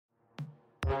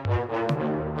Yes,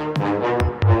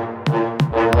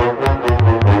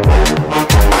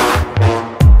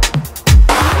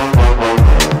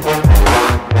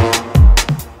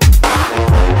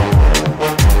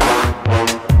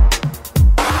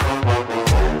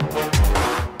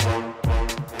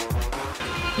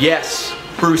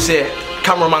 Bruce here,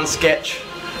 cameraman sketch,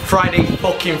 Friday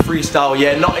fucking freestyle,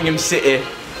 yeah, Nottingham City,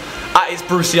 @it's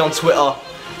Brucey on Twitter,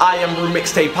 I am Brew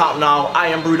mixtape out now,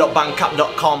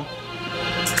 iambrew.bandcamp.com,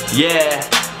 yeah,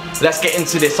 let's get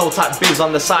into this, old type biz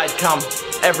on the side cam,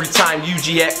 every time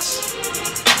UGX,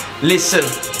 listen,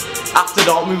 after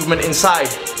dark movement inside,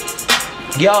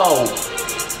 yo,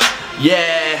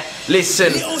 yeah.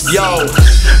 Listen, yo,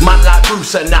 man like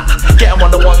Bruce and that, get 'em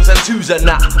on the ones and twos and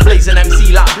that, blazing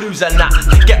MC like blues and that,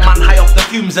 get man high off the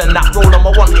fumes and that, roll on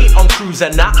my 1-8 on cruise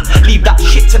and that, leave that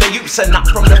shit to the youths and that,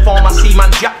 from the farm I see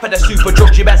man jack for the super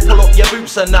drugs, you best pull up your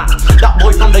boots and that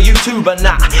boy from the YouTube and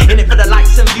that, in it for the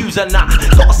likes and views and that,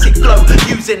 got a sick flow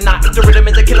using that, if the rhythm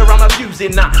is a killer I'm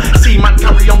abusing that, see man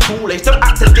carry on foolish, don't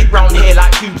act a dick round here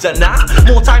like cubes and that,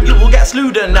 more time you will get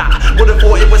slewed and that, would've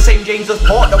thought it was St. James's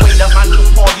Port, the way that man took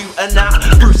for you and that,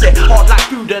 Bruce it hard like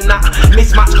food and that,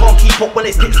 mismatch can't keep up when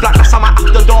it's pitch black, that's how my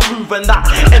after dark move and that,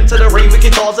 enter the rave with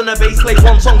guitars and the bass, play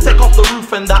one song, take off the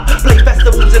roof and that, play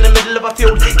festivals in the middle of a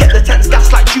field, get the tents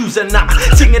gas like Jews and that,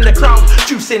 sing in the crowd,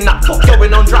 juicing that, fuck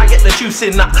going on dry, get the juice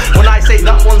in that, when I say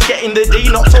that one's getting the D,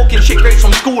 not talking shit grades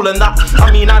from school and that,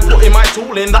 I mean I'm putting my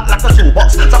tool in that like a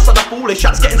toolbox, that's how the foolish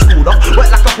that's getting schooled off,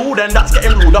 wet like a pool then that's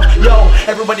getting ruled off, yo,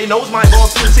 everybody knows my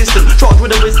bars consistent, charged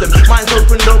with the wisdom, mine's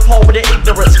open, don't pour with the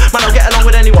ignorance, man I'll get along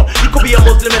with anyone, you could be a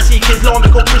Muslim, a Sikh,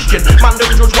 Islamic or Christian, man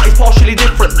don't judge what is partially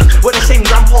different, we're the same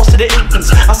grandpas to the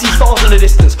infants, I see stars in the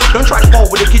distance, don't try to spar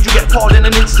with a kid, you get parred in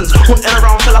an instance, hunting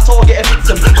around till I target a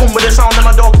victim, come with the sound of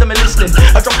my dog, them and listening,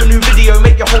 I drop a new video,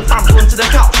 make your whole fam run to the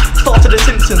couch, start to the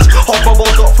Simpsons, half my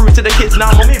balls got through to the kids,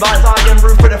 now mommy buys I am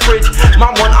brew for the fridge,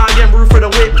 man want I am brew for the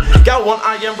whip, girl want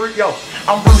I am brew, yo,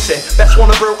 I'm Brucey, best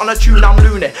wanna brew on a tune, I'm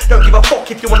loony, don't give a fuck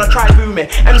if you wanna try boo me,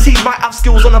 MCs might have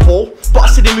skills on the ball, but I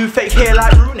see they move fake hair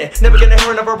like Rooney, never gonna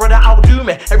hear another brother outdo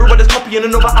me, everybody's copying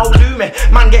another outdo me,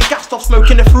 man get gassed off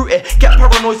smoking the fruity, get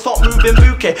paranoid, start moving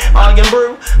bookie, I am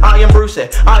Brucey,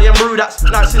 I am brew that's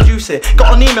nice and juicy,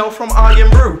 got an email from I am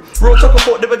brew, real talk I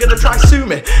thought they were gonna try sue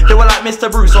me, they were like Mr.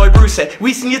 Bruce, oi Brucey,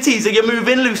 we seen your teaser, you're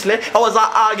moving loosely, I was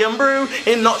like I am brew,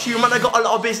 in Nottz you man I got a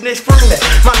lot of business through me,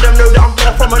 man them know that I'm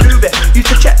far from a newbie, used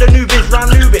to check the newbies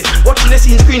round newbies, watching the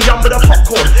scene screen jam with a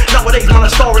popcorn, nowadays man a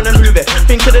star in a movie,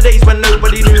 think of the days when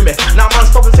nobody knew me, now man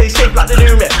stop and say safe like they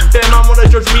knew me, their man wanna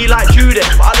judge me like Judy,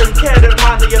 but I don't care, don't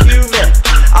mind that you view me,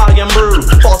 I am brew,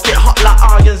 bars get hot like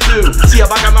irons do, see a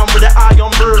bag of man with the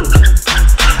iron brew,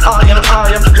 iron,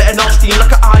 letting off steam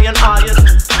like an iron,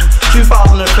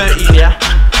 2013 yeah,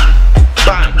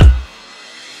 bang.